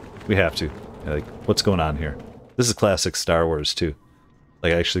 We have to. Like, what's going on here? This is classic Star Wars, too.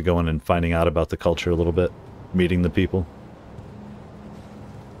 Like, actually going and finding out about the culture a little bit. Meeting the people.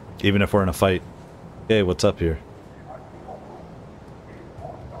 Even if we're in a fight. Hey, what's up here?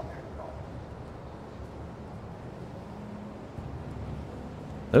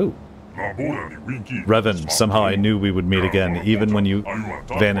 Oh. Revan, somehow I knew we would meet again. Even when you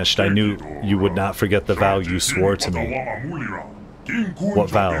vanished, I knew you would not forget the vow you swore to me. What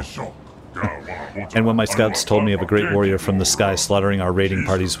vow? And when my scouts told me of a great warrior from the sky slaughtering our raiding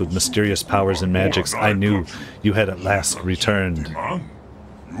parties with mysterious powers and magics, I knew you had at last returned.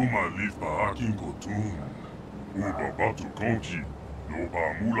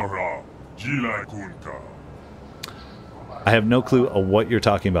 I have no clue of what you're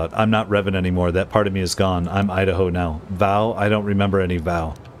talking about. I'm not Revan anymore. That part of me is gone. I'm Idaho now. Vow? I don't remember any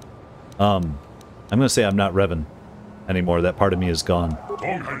vow. I'm going to say I'm not Revan anymore. That part of me is gone.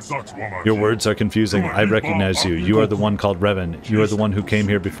 Your words are confusing. I recognize you. You are the one called Revan. You are the one who came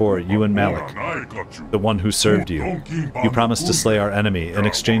here before. You and Malik. The one who served you. You promised to slay our enemy in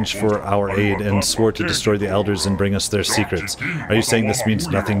exchange for our aid and swore to destroy the elders and bring us their secrets. Are you saying this means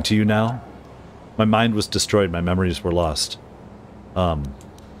nothing to you now? My mind was destroyed. My memories were lost.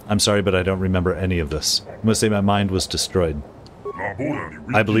 I'm sorry, but I don't remember any of this. I'm going to say my mind was destroyed.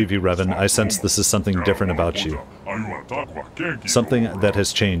 I believe you, Revan. I sense this is something different about you. Something that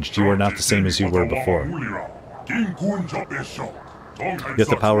has changed. You are not the same as you were before. Yet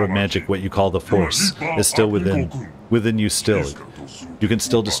the power of magic, what you call the Force, is still within you still. You can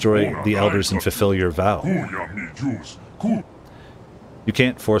still destroy the Elders and fulfill your vow. You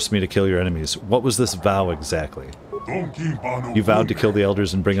can't force me to kill your enemies. What was this vow exactly? You vowed to kill the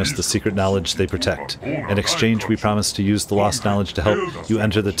Elders and bring us the secret knowledge they protect. In exchange, we promised to use the lost knowledge to help you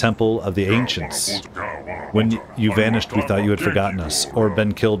enter the Temple of the Ancients. When you vanished, we thought you had forgotten us, or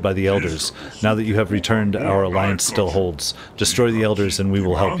been killed by the Elders. Now that you have returned, our alliance still holds. Destroy the Elders and we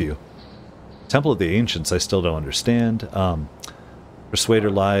will help you. Temple of the Ancients, I still don't understand. Persuade or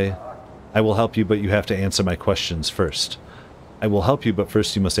lie. I will help you, but you have to answer my questions first. I will help you, but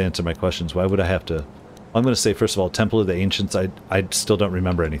first you must answer my questions. Why would I have to... I'm going to say, first of all, Temple of the Ancients, I still don't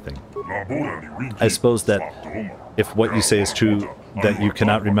remember anything. I suppose that if what you say is true, that you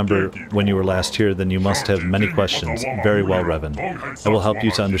cannot remember when you were last here, then you must have many questions. Very well, Revan. I will help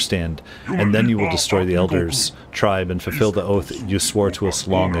you to understand, and then you will destroy the Elders' tribe and fulfill the oath you swore to us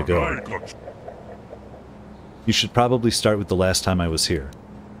long ago. You should probably start with the last time I was here.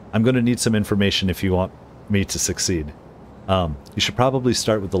 I'm going to need some information if you want me to succeed. You should probably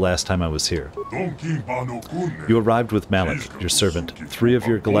start with the last time I was here. You arrived with Malik, your servant, 3 of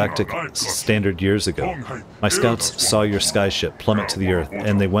your galactic standard years ago. My scouts saw your skyship plummet to the Earth,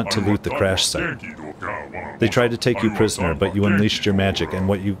 and they went to loot the crash site. They tried to take you prisoner, but you unleashed your magic and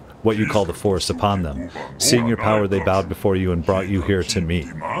what you call the Force upon them. Seeing your power, they bowed before you and brought you here to me.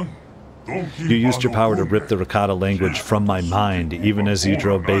 You used your power to rip the Rakata language from my mind, even as you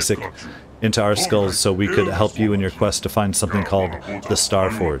drove basic into our skulls so we could help you in your quest to find something called the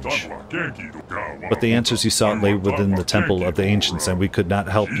Starforge. But the answers you sought lay within the Temple of the Ancients, and we could not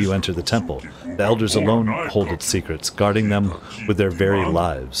help you enter the temple. The Elders alone hold its secrets, guarding them with their very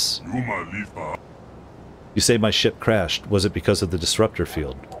lives. You say my ship crashed. Was it because of the disruptor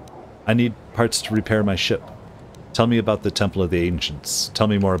field? I need parts to repair my ship. Tell me about the Temple of the Ancients. Tell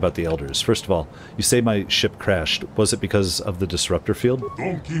me more about the Elders. First of all, you say my ship crashed. Was it because of the disruptor field?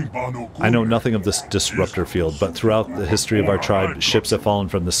 I know nothing of this disruptor field, but throughout the history of our tribe, ships have fallen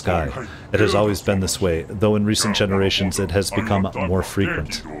from the sky. It has always been this way, though in recent generations it has become more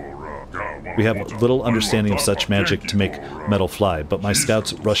frequent. We have little understanding of such magic to make metal fly, but my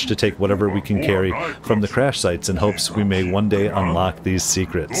scouts rush to take whatever we can carry from the crash sites in hopes we may one day unlock these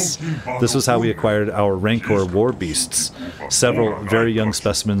secrets. This was how we acquired our Rancor war beasts. Several very young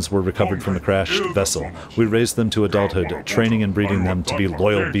specimens were recovered from the crashed vessel. We raised them to adulthood, training and breeding them to be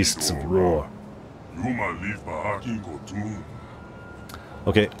loyal beasts of war.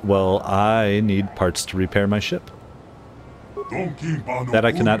 Okay, well, I need parts to repair my ship. That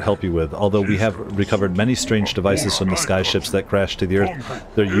I cannot help you with, although we have recovered many strange devices from the skyships that crashed to the Earth.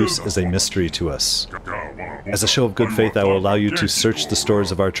 Their use is a mystery to us. As a show of good faith, I will allow you to search the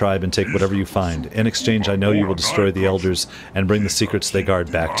stores of our tribe and take whatever you find. In exchange, I know you will destroy the Elders and bring the secrets they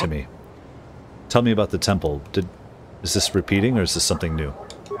guard back to me. Tell me about the temple. Is this repeating, or is this something new?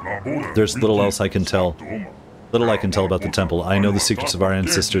 There's little else I can tell. Little I can tell about the temple. I know the secrets of our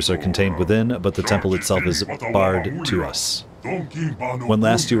ancestors are contained within, but the temple itself is barred to us. When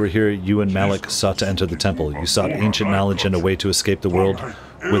last you were here, you and Malik sought to enter the temple. You sought ancient knowledge and a way to escape the world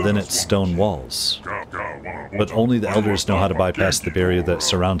within its stone walls. But only the Elders know how to bypass the barrier that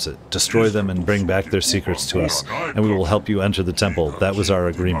surrounds it. Destroy them and bring back their secrets to us, and we will help you enter the temple. That was our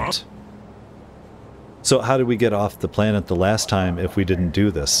agreement. So how did we get off the planet the last time if we didn't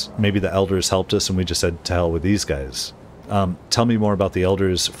do this? Maybe the Elders helped us and we just said, to hell with these guys. Tell me more about the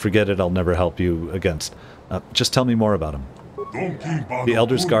Elders. Forget it, I'll never help you against. Just tell me more about them. The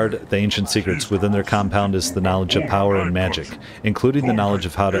Elders guard the ancient secrets. Within their compound is the knowledge of power and magic, including the knowledge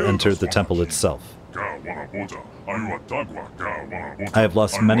of how to enter the temple itself. I have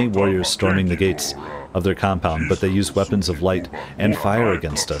lost many warriors storming the gates of their compound, but they use weapons of light and fire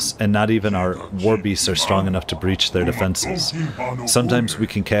against us, and not even our war beasts are strong enough to breach their defenses. Sometimes we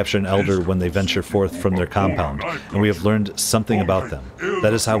can capture an Elder when they venture forth from their compound, and we have learned something about them.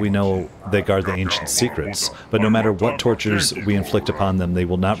 That is how we know they guard the ancient secrets, but no matter what tortures we inflict upon them, they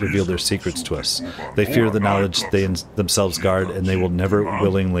will not reveal their secrets to us. They fear the knowledge they themselves guard, and they will never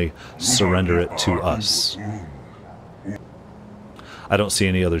willingly surrender it to us. I don't see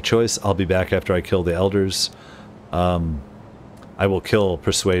any other choice. I'll be back after I kill the Elders. I will kill,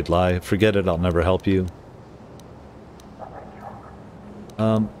 persuade, lie. Forget it, I'll never help you.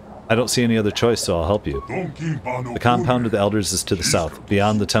 I I don't see any other choice, so I'll help you. The compound of the elders is to the south,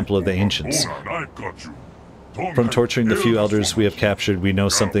 beyond the temple of the ancients. From torturing the few elders we have captured, we know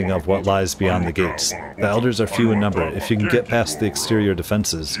something of what lies beyond the gates. The elders are few in number. If you can get past the exterior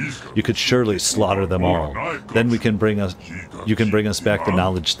defenses, you could surely slaughter them all. Then you can bring us back the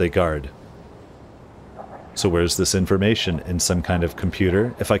knowledge they guard. So where's this information? In some kind of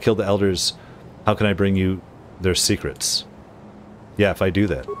computer? If I kill the elders, how can I bring you their secrets? Yeah, if I do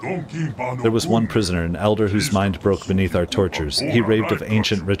that. There was one prisoner, an elder whose mind broke beneath our tortures. He raved of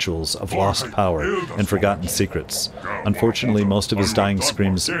ancient rituals, of lost power, and forgotten secrets. Unfortunately, most of his dying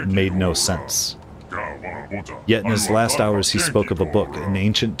screams made no sense. Yet in his last hours he spoke of a book, an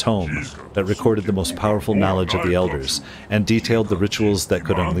ancient tome, that recorded the most powerful knowledge of the elders, and detailed the rituals that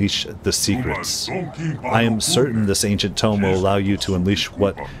could unleash the secrets. I am certain this ancient tome will allow you to unleash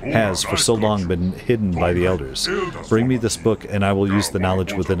what has for so long been hidden by the elders. Bring me this book, and I will use the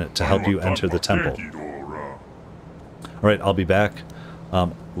knowledge within it to help you enter the temple. Alright, I'll be back.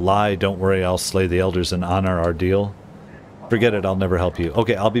 Lie, don't worry, I'll slay the elders and honor our deal. Forget it, I'll never help you.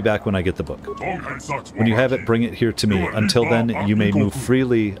 Okay, I'll be back when I get the book. When you have it, bring it here to me. Until then, you may move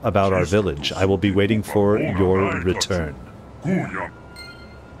freely about our village. I will be waiting for your return.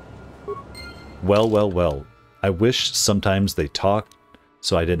 Well, well, well. I wish sometimes they talked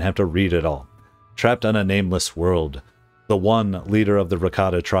so I didn't have to read it all. Trapped on a nameless world, the one leader of the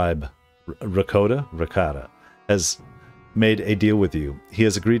Rakata tribe, Rakata, has made a deal with you. He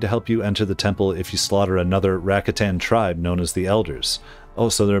has agreed to help you enter the temple if you slaughter another Rakatan tribe known as the Elders. Oh,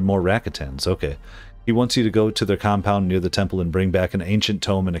 so there are more Rakatans, okay. He wants you to go to their compound near the temple and bring back an ancient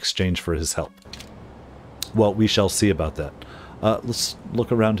tome in exchange for his help. Well, we shall see about that. Let's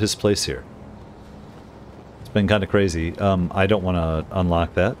look around his place here. It's been kind of crazy. I don't want to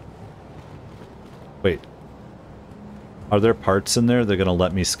unlock that. Wait. Are there parts in there they're going to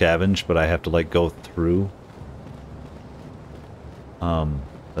let me scavenge, but I have to, like, go through?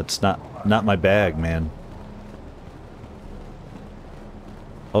 That's not my bag, man.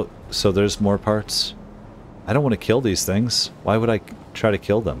 Oh, so there's more parts? I don't want to kill these things. Why would I try to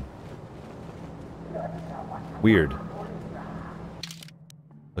kill them? Weird.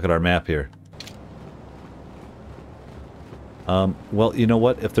 Look at our map here. Well, you know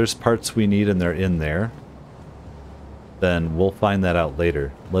what? If there's parts we need and they're in there, then we'll find that out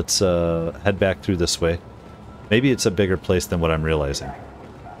later. Let's head back through this way. Maybe it's a bigger place than what I'm realizing.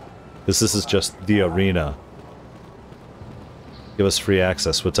 Because this is just the arena. Give us free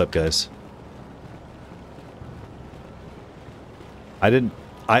access. What's up, guys?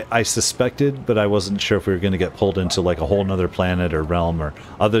 I suspected, but I wasn't sure if we were going to get pulled into like a whole nother planet or realm, or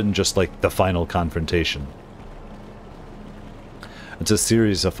other than just like the final confrontation. It's a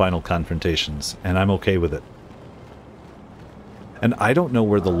series of final confrontations, and I'm okay with it. And I don't know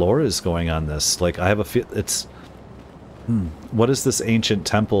where the lore is going on this. Like, I have a feel it's... What is this ancient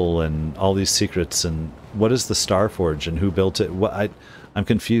temple and all these secrets, and what is the Starforge and who built it? What I'm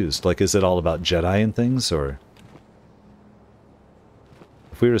confused. Like, is it all about Jedi and things, or...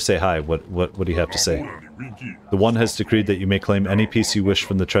 If we were to say hi, what do you have to say? The One has decreed that you may claim any piece you wish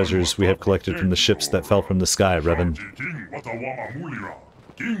from the treasures we have collected from the ships that fell from the sky, Revan.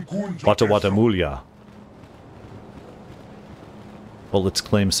 Wata Wata Mulya. Well, let's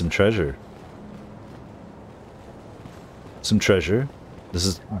claim some treasure. Some treasure. This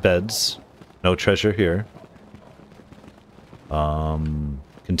is beds. No treasure here.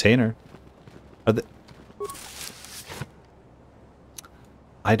 Container. Are they...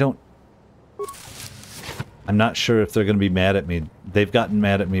 I'm not sure if they're going to be mad at me. They've gotten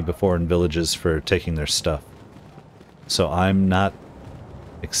mad at me before in villages for taking their stuff. So I'm not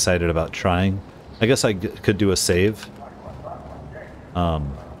excited about trying. I guess I could do a save. But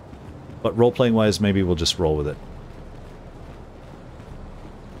role-playing wise, maybe we'll just roll with it.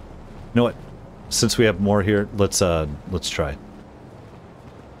 You know what? Since we have more here, let's try.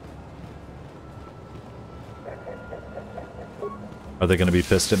 Are they going to be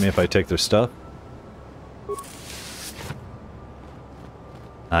pissed at me if I take their stuff?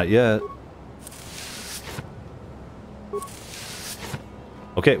 Not yet.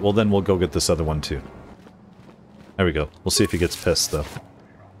 Okay, well then we'll go get this other one too. There we go. We'll see if he gets pissed though.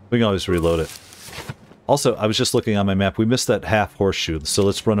 We can always reload it. Also, I was just looking on my map. We missed that half horseshoe, so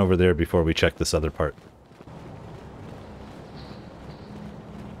let's run over there before we check this other part.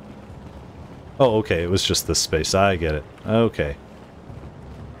 Oh, okay, it was just this space. I get it. Okay.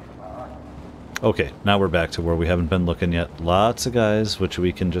 Okay, now we're back to where we haven't been looking yet. Lots of guys, which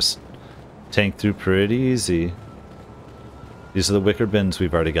we can just tank through pretty easy. These are the wicker bins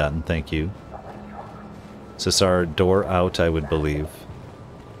we've already gotten, thank you. Is this our door out, I would believe?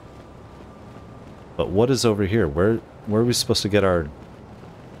 But what is over here? Where are we supposed to get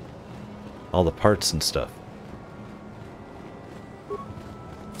all the parts and stuff?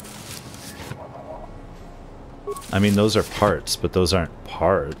 I mean, those are parts, but those aren't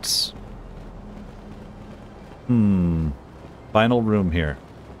parts. Final room here.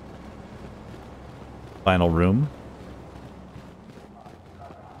 Final room.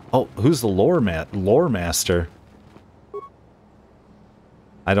 Oh, who's the lore master?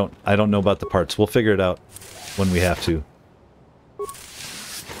 I don't know about the parts. We'll figure it out when we have to.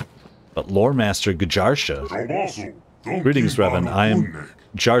 But lore master Gajarsha. Greetings, Revan. I am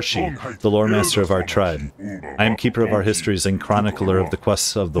Jarshi, the lore master of our tribe. I am keeper of our histories and chronicler of the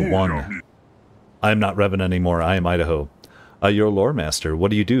quests of the One. I am not Revan anymore. I am Idaho. Your lore master.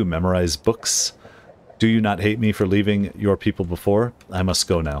 What do you do? Memorize books? Do you not hate me for leaving your people before? I must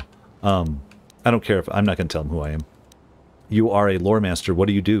go now. I don't care if... I'm not going to tell them who I am. You are a lore master. What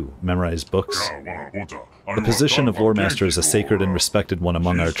do you do? Memorize books? The position of lore master is a sacred and respected one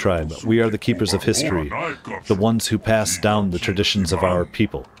among our tribe. We are the keepers of history, the ones who pass down the traditions of our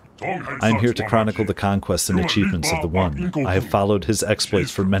people. I am here to chronicle the conquests and achievements of the One. I have followed his exploits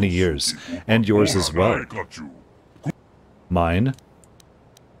for many years, and yours as well. Mine?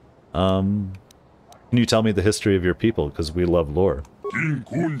 Can you tell me the history of your people, because we love lore?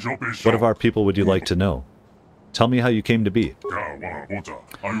 What of our people would you like to know? Tell me how you came to be.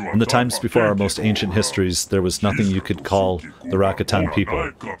 In the times before our most ancient histories, there was nothing you could call the Rakatan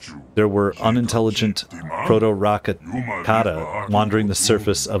people. There were unintelligent proto-Rakata wandering the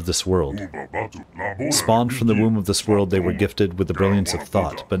surface of this world. Spawned from the womb of this world, they were gifted with the brilliance of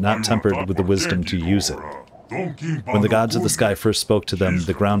thought, but not tempered with the wisdom to use it. When the gods of the sky first spoke to them,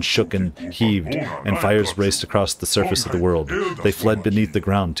 the ground shook and heaved, and fires raced across the surface of the world. They fled beneath the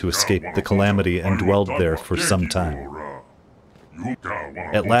ground to escape the calamity and dwelled there for some time.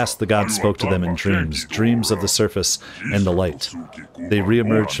 At last the gods spoke to them in dreams, dreams of the surface and the light. They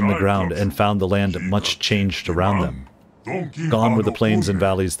re-emerged from the ground and found the land much changed around them. Gone were the plains and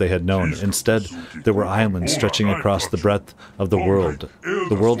valleys they had known. Instead, there were islands stretching across the breadth of the world.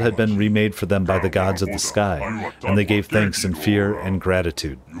 The world had been remade for them by the gods of the sky, and they gave thanks in fear and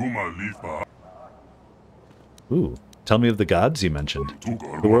gratitude. Ooh, tell me of the gods you mentioned.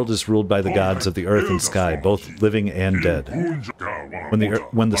 The world is ruled by the gods of the earth and sky, both living and dead.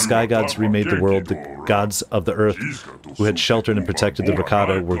 When the sky gods remade the world, the gods of the earth, who had sheltered and protected the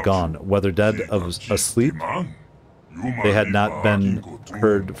Rakata, were gone, whether dead or asleep. They had not been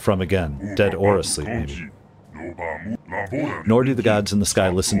heard from again, dead or asleep, maybe. Nor do the gods in the sky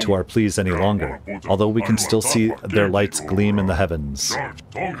listen to our pleas any longer, although we can still see their lights gleam in the heavens.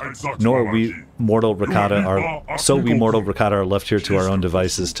 So we mortal Rakata are left here to our own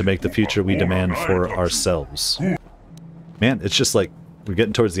devices to make the future we demand for ourselves. Man, it's just like we're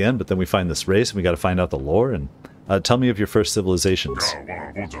getting towards the end, but then we find this race and we got to find out the lore. And tell me of your first civilizations.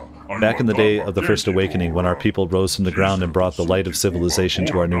 Back in the day of the First Awakening, when our people rose from the ground and brought the light of civilization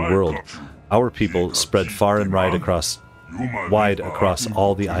to our new world, our people spread far and wide across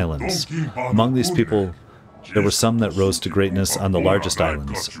all the islands. Among these people, there were some that rose to greatness on the largest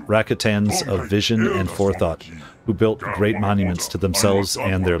islands, Rakatans of vision and forethought, who built great monuments to themselves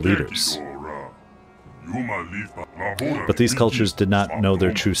and their leaders. But these cultures did not know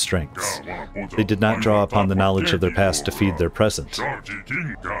their true strengths. They did not draw upon the knowledge of their past to feed their present.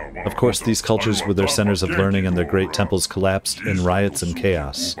 Of course, these cultures with their centers of learning and their great temples collapsed in riots and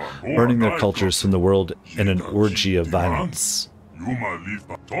chaos, burning their cultures from the world in an orgy of violence.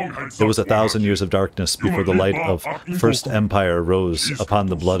 There was 1,000 years of darkness before the light of First Empire rose upon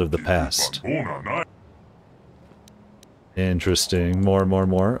the blood of the past. Interesting.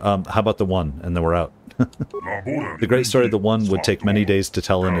 More. How about the One? And then we're out. The great story of the One would take many days to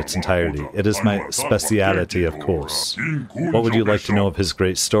tell in its entirety. It is my speciality, of course. What would you like to know of his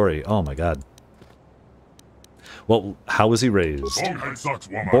great story? Oh my god. Well, how was he raised?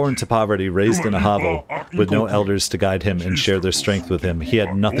 Born to poverty, raised in a hovel, with no elders to guide him and share their strength with him, he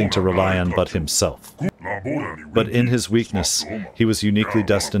had nothing to rely on but himself. But in his weakness, he was uniquely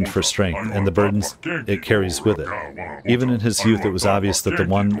destined for strength and the burdens it carries with it. Even in his youth, it was obvious that the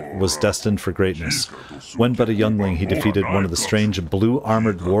One was destined for greatness. When but a youngling, he defeated one of the strange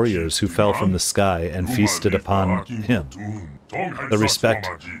blue-armored warriors who fell from the sky and feasted upon him. The respect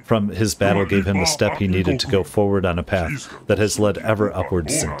from his battle gave him the step he needed to go forward on a path that has led ever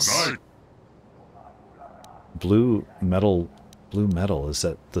upward since. Blue metal, is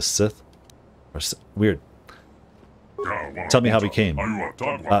that the Sith? Weird. Tell me how he came.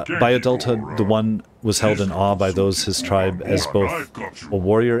 By adulthood, the One was held in awe by those his tribe as both a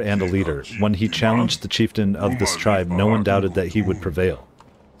warrior and a leader. When he challenged the chieftain of this tribe, no one doubted that he would prevail.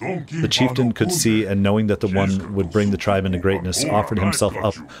 The chieftain could see, and knowing that the one would bring the tribe into greatness, offered himself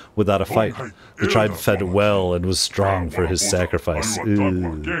up without a fight. The tribe fed well and was strong for his sacrifice.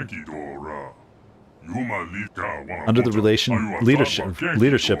 Under the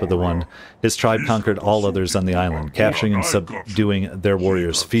leadership of the One, his tribe conquered all others on the island, capturing and subduing their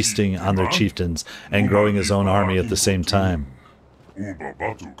warriors, feasting on their chieftains, and growing his own army at the same time.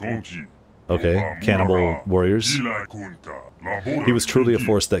 Okay, cannibal warriors. He was truly a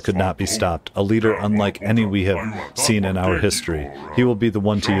force that could not be stopped, a leader unlike any we have seen in our history. He will be the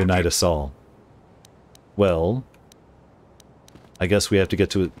one to unite us all. Well, I guess we have to get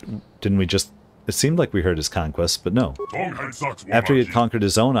to it. Didn't we just... It seemed like we heard his conquest, but no. After he had conquered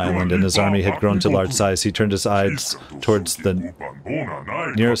his own island and his army had grown to large size, he turned his eyes towards the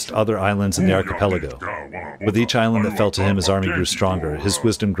nearest other islands in the archipelago. With each island that fell to him, his army grew stronger, his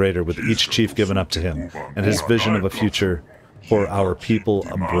wisdom greater, with each chief given up to him, and his vision of a future for our people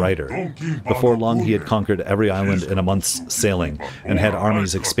brighter. Before long, he had conquered every island in a month's sailing, and had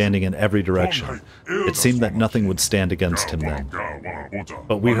armies expanding in every direction. It seemed that nothing would stand against him then.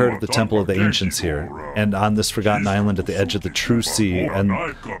 But we heard of the Temple of the Ancients here, and on this forgotten island at the edge of the true sea, and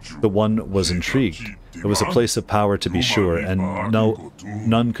the One was intrigued. It was a place of power, to be sure, and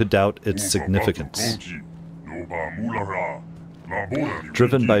none could doubt its significance.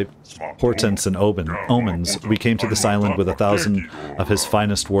 Driven by portents and omens, we came to this island with 1,000 of his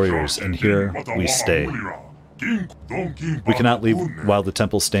finest warriors, and here we stay. We cannot leave while the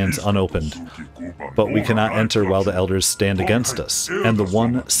temple stands unopened, but we cannot enter while the elders stand against us, and the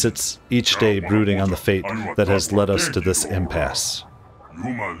One sits each day brooding on the fate that has led us to this impasse.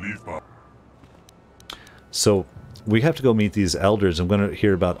 So, we have to go meet these elders. I'm going to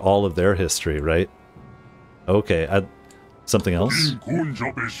hear about all of their history, right? Okay, something else?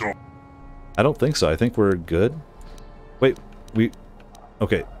 I don't think so. I think we're good. Wait,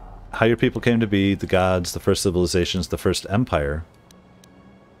 okay. How your people came to be, the gods, the first civilizations, the first empire.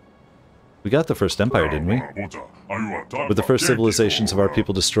 We got the first empire, didn't we? With the first civilizations of our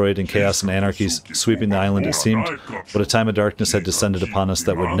people destroyed and chaos and anarchy sweeping the island, it seemed what a time of darkness had descended upon us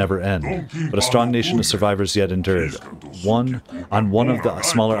that would never end. But a strong nation of survivors yet endured. On one of the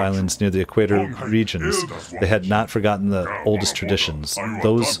smaller islands near the equator regions, they had not forgotten the oldest traditions.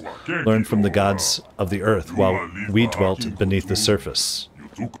 Those learned from the gods of the earth, while we dwelt beneath the surface.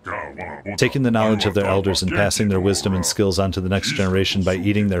 Taking the knowledge of their elders and passing their wisdom and skills on to the next generation by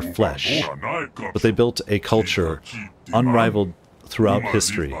eating their flesh. But they built a culture unrivaled throughout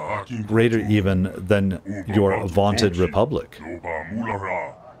history, greater even than your vaunted republic.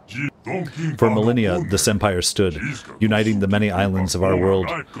 For millennia, this empire stood, uniting the many islands of our world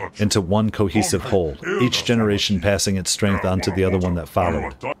into one cohesive whole, each generation passing its strength onto the other one that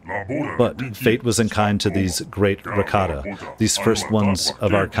followed. But fate was unkind to these great Rakata, these first ones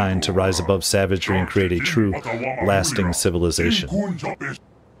of our kind to rise above savagery and create a true, lasting civilization.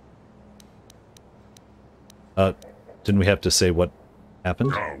 Didn't we have to say what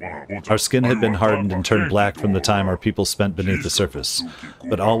happened? Our skin had been hardened and turned black from the time our people spent beneath the surface.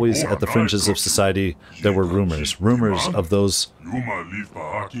 But always at the fringes of society there were rumors of those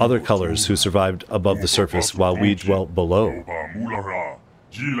other colors who survived above the surface while we dwelt below.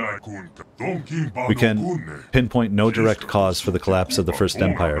 We can pinpoint no direct cause for the collapse of the First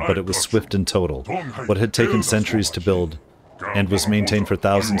Empire, but it was swift and total. What had taken centuries to build and was maintained for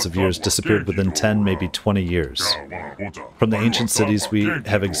thousands of years disappeared within 10, maybe 20 years. From the ancient cities we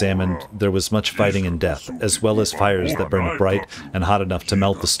have examined, there was much fighting and death, as well as fires that burned bright and hot enough to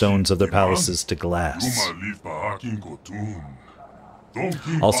melt the stones of their palaces to glass.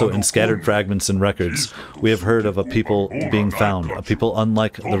 Also, in scattered fragments and records, we have heard of a people being found, a people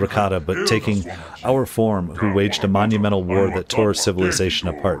unlike the Rakata, but taking our form, who waged a monumental war that tore civilization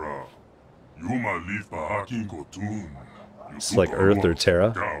apart. It's like Earth or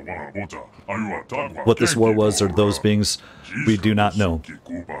Terra. What this war was or those beings, we do not know.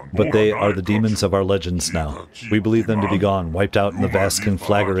 But they are the demons of our legends now. We believe them to be gone, wiped out in the vast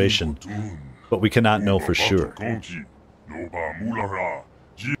conflagration. But we cannot know for sure.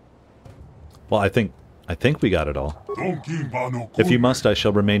 Well, I think we got it all. If you must, I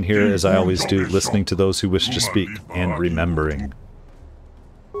shall remain here as I always do, listening to those who wish to speak and remembering.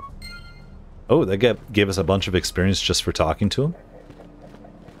 Oh, that gave us a bunch of experience just for talking to him?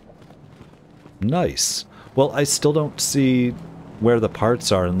 Nice. Well, I still don't see where the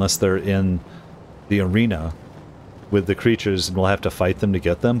parts are unless they're in the arena with the creatures, and we'll have to fight them to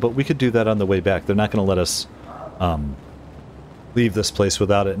get them, but we could do that on the way back. They're not going to let us leave this place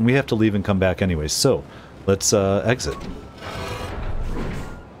without it, and we have to leave and come back anyway, so let's exit.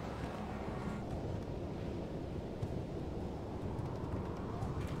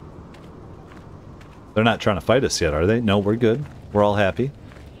 They're not trying to fight us yet, are they? No, we're good. We're all happy.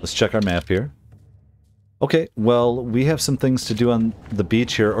 Let's check our map here. Okay, well, we have some things to do on the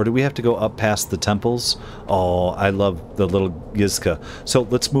beach here, or do we have to go up past the temples? Oh, I love the little Yizka. So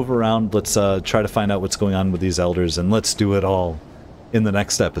let's move around, let's try to find out what's going on with these elders, and let's do it all in the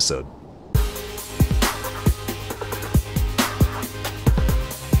next episode.